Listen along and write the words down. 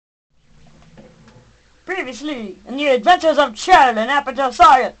Previously, in the adventures of Chad and Aperture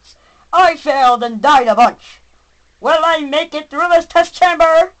Science, I failed and died a bunch. Will I make it through this test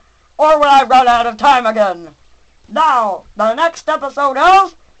chamber, or will I run out of time again? Now, the next episode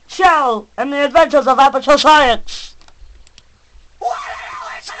of Shell and the Adventures of Aperture Science.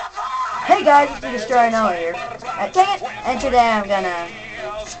 Hey guys, it's the Destroyer Noah here. Dang it! And today I'm gonna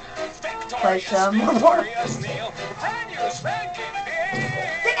play some more.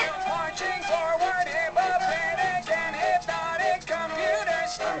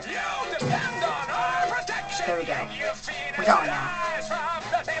 There we go. We're going now.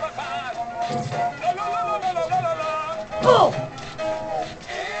 Boom!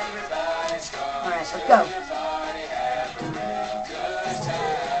 Alright, let's go.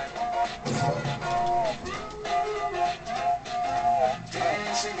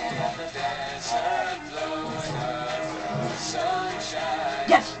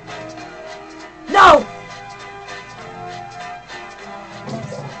 Yes! No!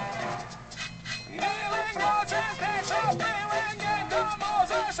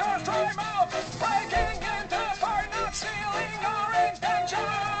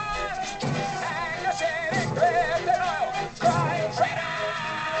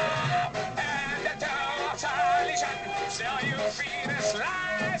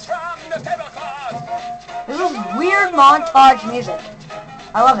 This is weird montage music.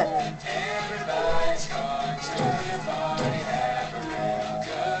 I love it.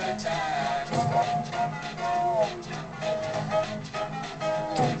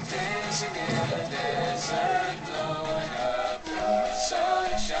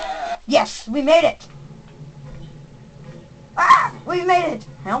 Yes, we made it! Ah! We made it!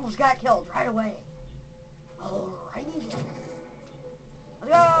 I almost got killed right away. Alrighty then.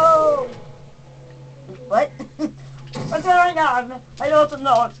 Let's go! What? What's going on? I don't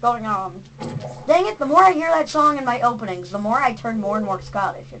know what's going on. Dang it, the more I hear that song in my openings, the more I turn more and more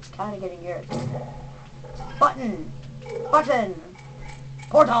Scottish. It's kind of getting weird. Button! Button!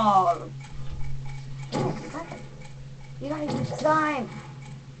 Portal! You gotta use time!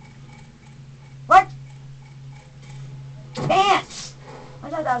 What? Pants! I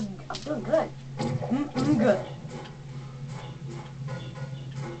thought I was doing good. Good.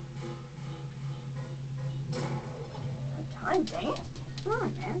 Time, dang it. Come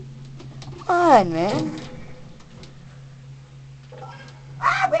on, man. Come on, man.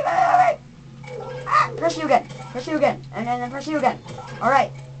 Ah, wait. Ah, press you again. Press you again. And then press you again.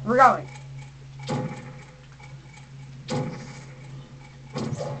 Alright, we're going.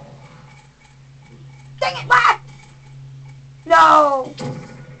 Dang it, what? No!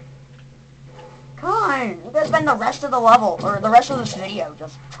 Come on. You gotta spend the rest of the level, or the rest of this video,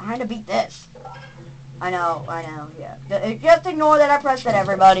 just trying to beat this. I know, yeah. Just ignore that I pressed it,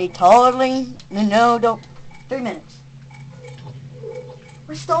 everybody. Totally, no, don't. 3 minutes.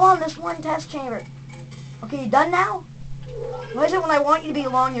 We're still on this one test chamber. Okay, you done now? Why is it when I want you to be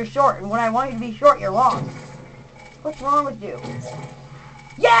long, you're short, and when I want you to be short, you're long? What's wrong with you?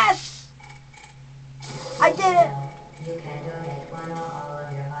 Yes! I did it! You can donate one or all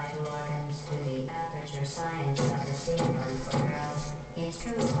of your vital organs to the Aperture Science of the Sequence for Girls. It's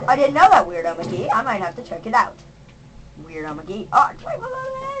true. I didn't know that, Weirdo McGee. I might have to check it out. Weirdo McGee. Oh,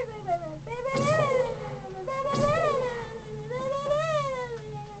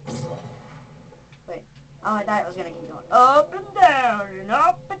 wait. Oh, I thought it was going to keep going. Up and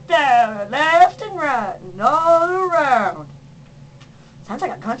down, left and right, and all around. Sounds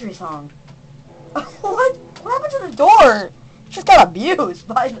like a country song. What? What happened to the door? It just got abused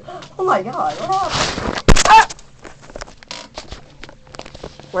by... Oh my god, what happened? Ah!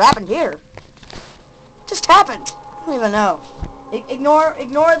 What happened here? It just happened. I don't even know. Ignore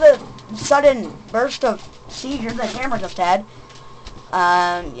the sudden burst of seizures that camera just had.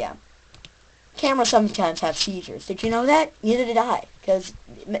 Yeah. Cameras sometimes have seizures. Did you know that? Neither did I. Because,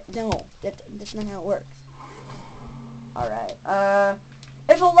 no, that's not how it works. Alright,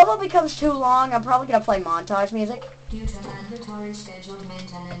 if a level becomes too long, I'm probably going to play montage music. Due to mandatory scheduled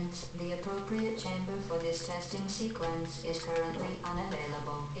maintenance, the appropriate chamber for this testing sequence is currently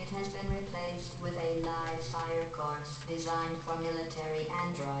unavailable. It has been replaced with a live fire course designed for military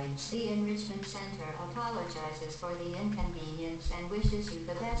androids. The Enrichment Center apologizes for the inconvenience and wishes you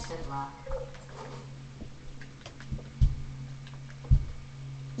the best of luck.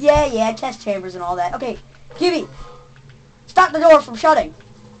 Yeah, test chambers and all that. Okay, Kiwi, stop the door from shutting.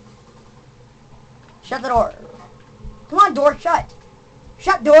 Shut the door. Come on, door, shut.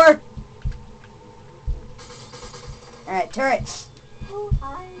 Shut, door. Alright, turrets.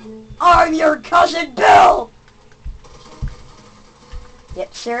 I'm your cousin Bill!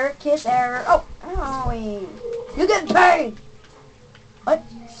 Yep, sir. Kiss error. Oh, Owie. You get paid! What?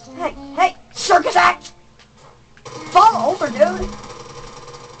 Hey, hey, circus act! Fall over, dude!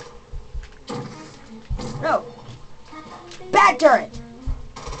 No. Bad turret!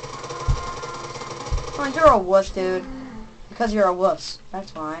 Oh, you're a wuss, dude. Because you're a wuss.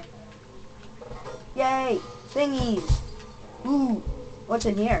 That's why. Yay! Thingies! Ooh, what's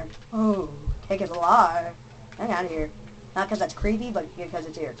in here? Ooh, cake is alive. Get out of here. Not because that's creepy, but because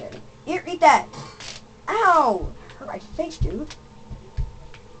it's irritating. Here, eat that! Ow! Hurt my face, dude.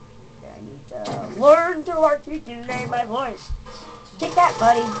 I need to learn to articulate my voice. Take that,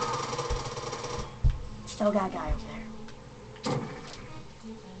 buddy. Still got a guy over there.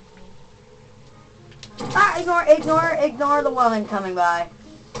 Ah, ignore the woman coming by.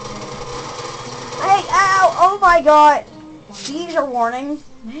 Hey, ow! Oh my god! Seizure warning.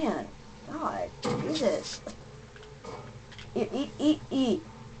 Man, God, Jesus. Eat.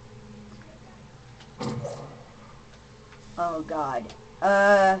 Oh god.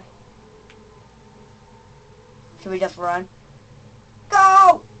 Should we just run?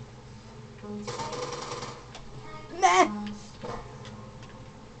 Go! Meh!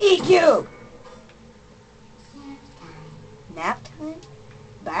 EQ! Nap time?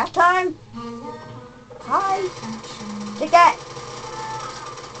 Bath time? Hi! Take that!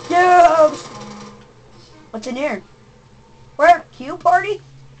 Cubes! What's in here? Where? Cube party?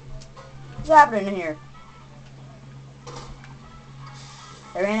 What's happening in here?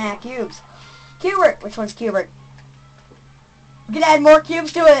 They ran out of cubes. Cubert! Which one's Cubert? We can add more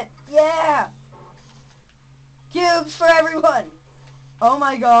cubes to it! Yeah! Cubes for everyone! Oh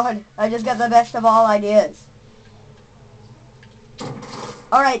my god, I just got the best of all ideas.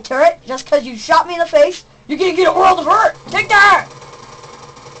 Alright, turret, just because you shot me in the face, you're gonna get a world of hurt! Take that!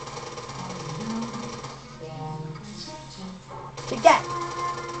 Take that!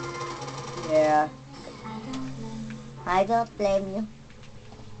 Yeah. I don't blame you.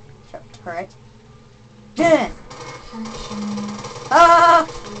 Sure, turret. Dun!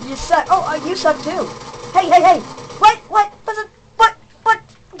 You suck. Oh, you suck too. Hey! What?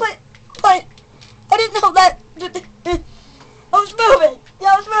 I didn't know that. I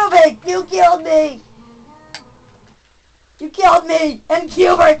was moving. You killed me. You killed me. And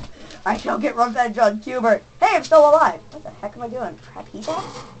Cubert. I shall get revenge on Cubert. Hey, I'm still alive. What the heck am I doing? Trapeze act?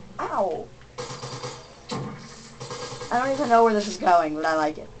 Ow. I don't even know where this is going, but I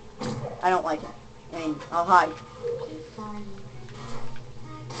like it. I don't like it. I mean, I'll hide.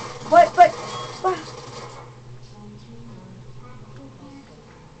 What?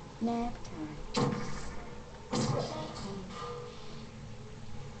 Nap time.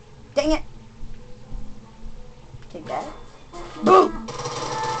 Dang it! Take that. Boom!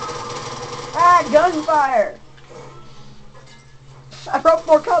 Ah, gunfire! I broke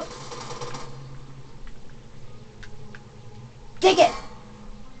 4 cups. Take it!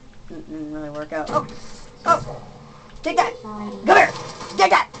 Didn't really work out. Oh! Take that! Come here!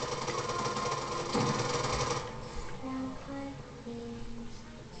 Take that!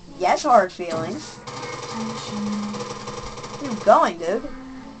 Yes, hard feelings. Where are you going, dude?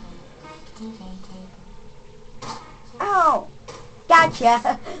 Ow!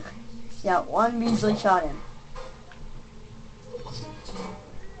 Gotcha! Yeah, one measly shot him.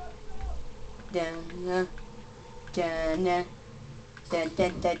 Dun, dun, dun.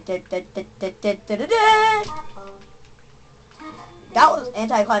 That was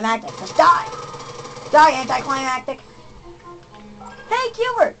anticlimactic. Just die! Die, anticlimactic! Hey,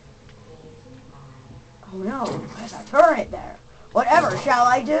 Cubert! Oh no, there's a turret there. Whatever shall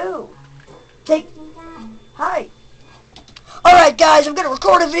I do? Hi! Alright guys, I'm gonna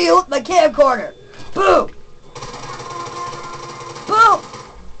record a video with my camcorder. Boom! Boom!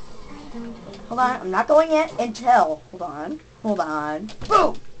 Hold on, I'm not going in until... Hold on.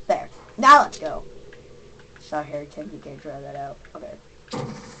 Boom! There. Now let's go. Sorry, Harry, you can draw that out. Okay.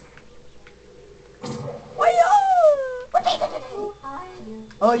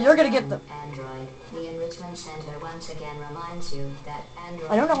 Oh, you're gonna get the... Android. The Enrichment Center once again reminds you that Android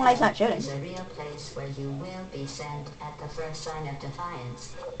I don't know why he's not shooting. is a real place where you will be sent at the first sign of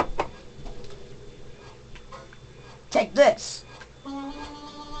defiance. Take this.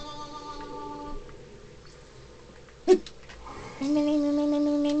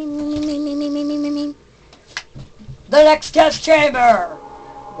 The next test chamber!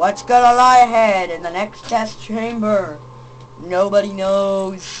 What's gonna lie ahead in the next test chamber? Nobody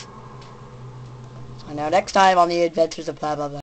knows. And now next time on the Adventures of blah blah blah.